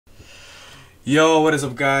Yo, what is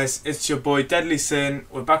up guys? It's your boy Deadly Sin.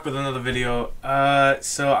 We're back with another video.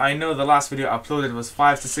 So I know the last video I uploaded was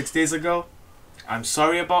 5 to 6 days ago. I'm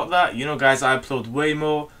sorry about that. You know guys, I upload way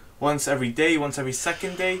more. Once every day, once every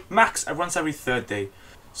second day. Max, once every third day.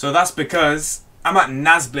 So that's because I'm at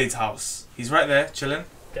Nazblade's house. He's right there, chilling.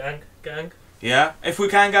 Gang. Yeah? If we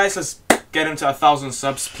can guys, let's get him to 1,000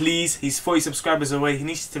 subs, please. He's 40 subscribers away. He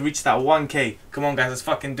needs to reach that 1k. Come on guys, let's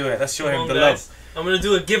fucking do it. Let's show him the love. I'm gonna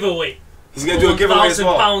do a giveaway. He's gonna do a giveaway as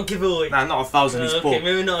well. £1,000 giveaway. Nah, not 1,000. He's poor. Okay,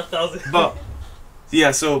 maybe not 1,000. But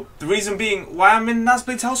yeah, so the reason being why I'm in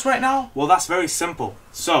Nazblade's house right now, well, that's very simple.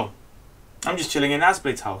 So I'm just chilling in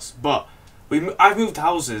Nazblade's house, but I've moved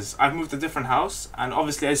houses. I've moved to a different house, and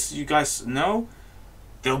obviously, as you guys know,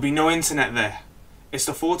 there'll be no internet there. It's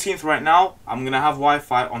the 14th right now. I'm gonna have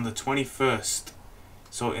Wi-Fi on the 21st,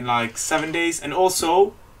 so in like 7 days. And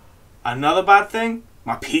also, another bad thing,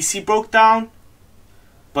 my PC broke down.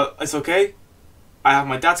 But it's okay. I have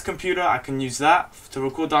my dad's computer. I can use that to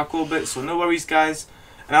record Darkorbit. So no worries, guys.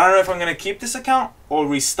 And I don't know if I'm going to keep this account or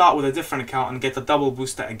restart with a different account and get the double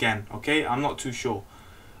booster again. Okay? I'm not too sure.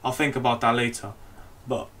 I'll think about that later.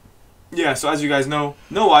 But yeah, so as you guys know,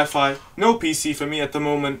 no Wi-Fi, no PC for me at the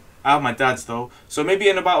moment. I have my dad's though. So maybe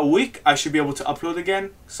in about a week, I should be able to upload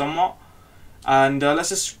again, somewhat. And let's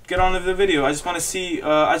just get on with the video. I just want to see,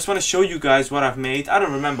 I just want to show you guys what I've made. I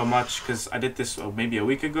don't remember much because I did this maybe a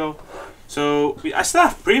week ago. So I still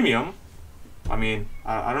have premium. I mean,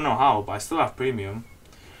 I don't know how, but I still have premium.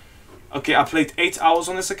 Okay, I played 8 hours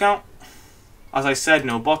on this account. As I said,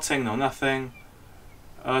 no botting, no nothing.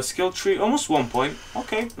 Skill tree, almost 1 point.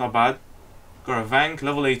 Okay, not bad. Got a Vank,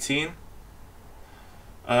 level 18.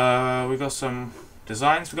 We got some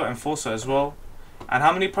designs. We got Enforcer as well. And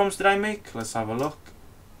how many prompts did I make? Let's have a look.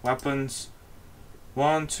 Weapons.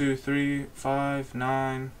 1, 2, 3, 5,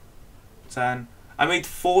 9, 10. I made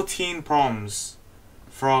 14 prompts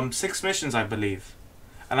from 6 missions, I believe.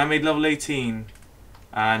 And I made level 18.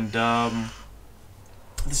 And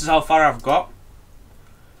this is how far I've got.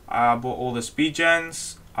 I bought all the speed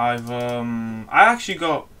gens. I actually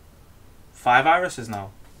got 5 irises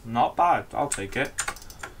now. Not bad. I'll take it.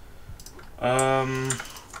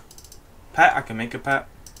 Pet, I can make a pet.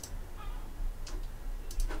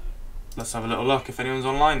 Let's have a little look if anyone's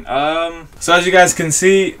online. So as you guys can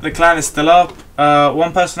see, the clan is still up.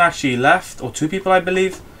 One person actually left, or 2 people I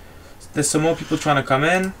believe. There's some more people trying to come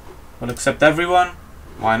in. We'll accept everyone.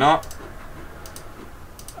 Why not?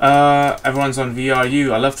 Everyone's on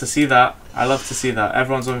VRU. I love to see that. I love to see that.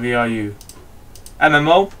 Everyone's on VRU.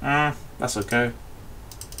 MMO? That's okay.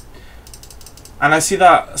 And I see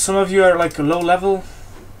that some of you are like a low level.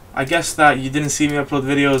 I guess that you didn't see me upload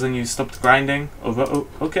videos and you stopped grinding. Oh,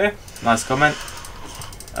 okay. Nice comment.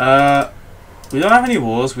 We don't have any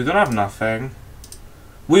wars. We don't have nothing.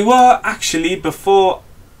 We were actually, before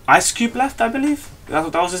Ice Cube left, I believe.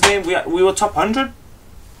 That was his name. We were top 100.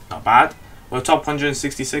 Not bad. We're top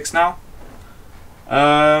 166 now.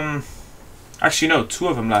 Actually, no. 2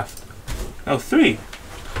 of them left. No, 3.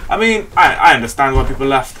 I mean, I understand why people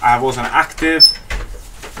left. I wasn't active.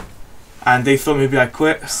 And they thought maybe I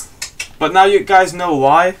quit. But now you guys know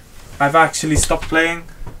why I've actually stopped playing.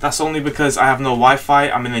 That's only because I have no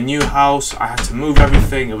Wi-Fi. I'm in a new house. I had to move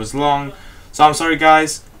everything. It was long. So I'm sorry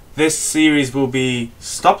guys. This series will be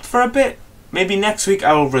stopped for a bit. Maybe next week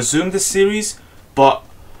I will resume this series. But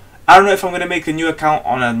I don't know if I'm going to make a new account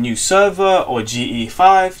on a new server or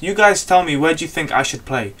GE5. You guys tell me, where do you think I should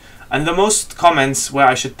play? And the most comments where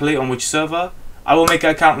I should play on which server, I will make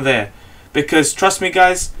an account there. Because trust me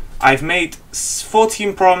guys, I've made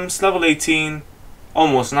 14 prompts, level 18,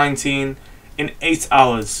 almost 19, in 8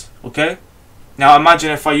 hours, okay? Now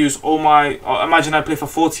imagine if I use all my, imagine I play for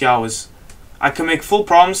 40 hours. I can make full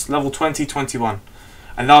prompts, level 20, 21.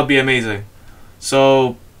 And that would be amazing.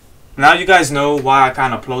 So, now you guys know why I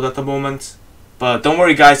can't upload at the moment. But don't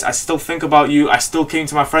worry guys, I still think about you. I still came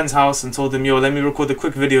to my friend's house and told him, yo, let me record a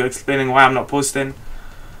quick video explaining why I'm not posting.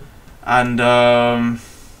 And,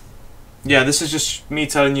 yeah, this is just me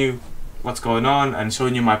telling you what's going on and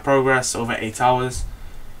showing you my progress over 8 hours.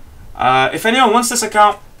 If anyone wants this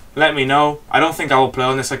account, let me know. I don't think I will play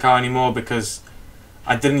on this account anymore because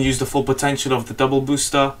I didn't use the full potential of the double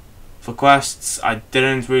booster for quests. I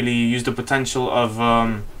didn't really use the potential of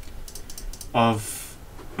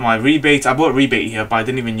my rebate. I bought rebate here, but I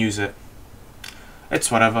didn't even use it.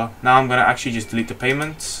 It's whatever. Now I'm gonna actually just delete the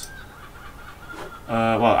payments.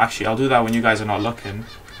 Well, actually, I'll do that when you guys are not looking.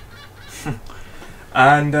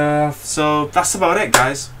 And so that's about it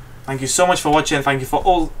guys. Thank you so much for watching. Thank you for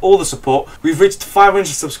all the support. We've reached 500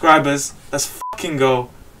 subscribers. Let's fucking go.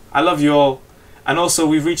 I love you all. And also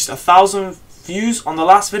we've reached 1,000 views on the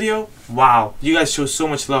last video. Wow, you guys show so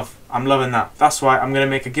much love. I'm loving that. That's why I'm gonna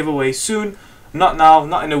make a giveaway soon. Not now,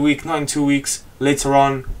 not in a week, not in 2 weeks. Later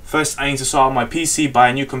on. First, I need to sort out my PC, buy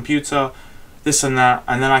a new computer, this and that,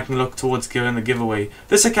 and then I can look towards giving the giveaway.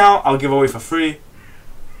 This account I'll give away for free.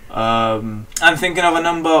 I'm thinking of a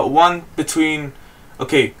number 1 to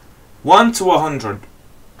 100.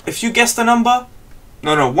 If you guess the number,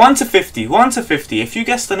 no, 1 to 50. 1 to 50. If you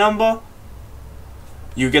guess the number,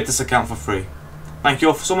 you get this account for free. Thank you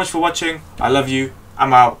all so much for watching. I love you.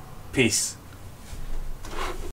 I'm out. Peace.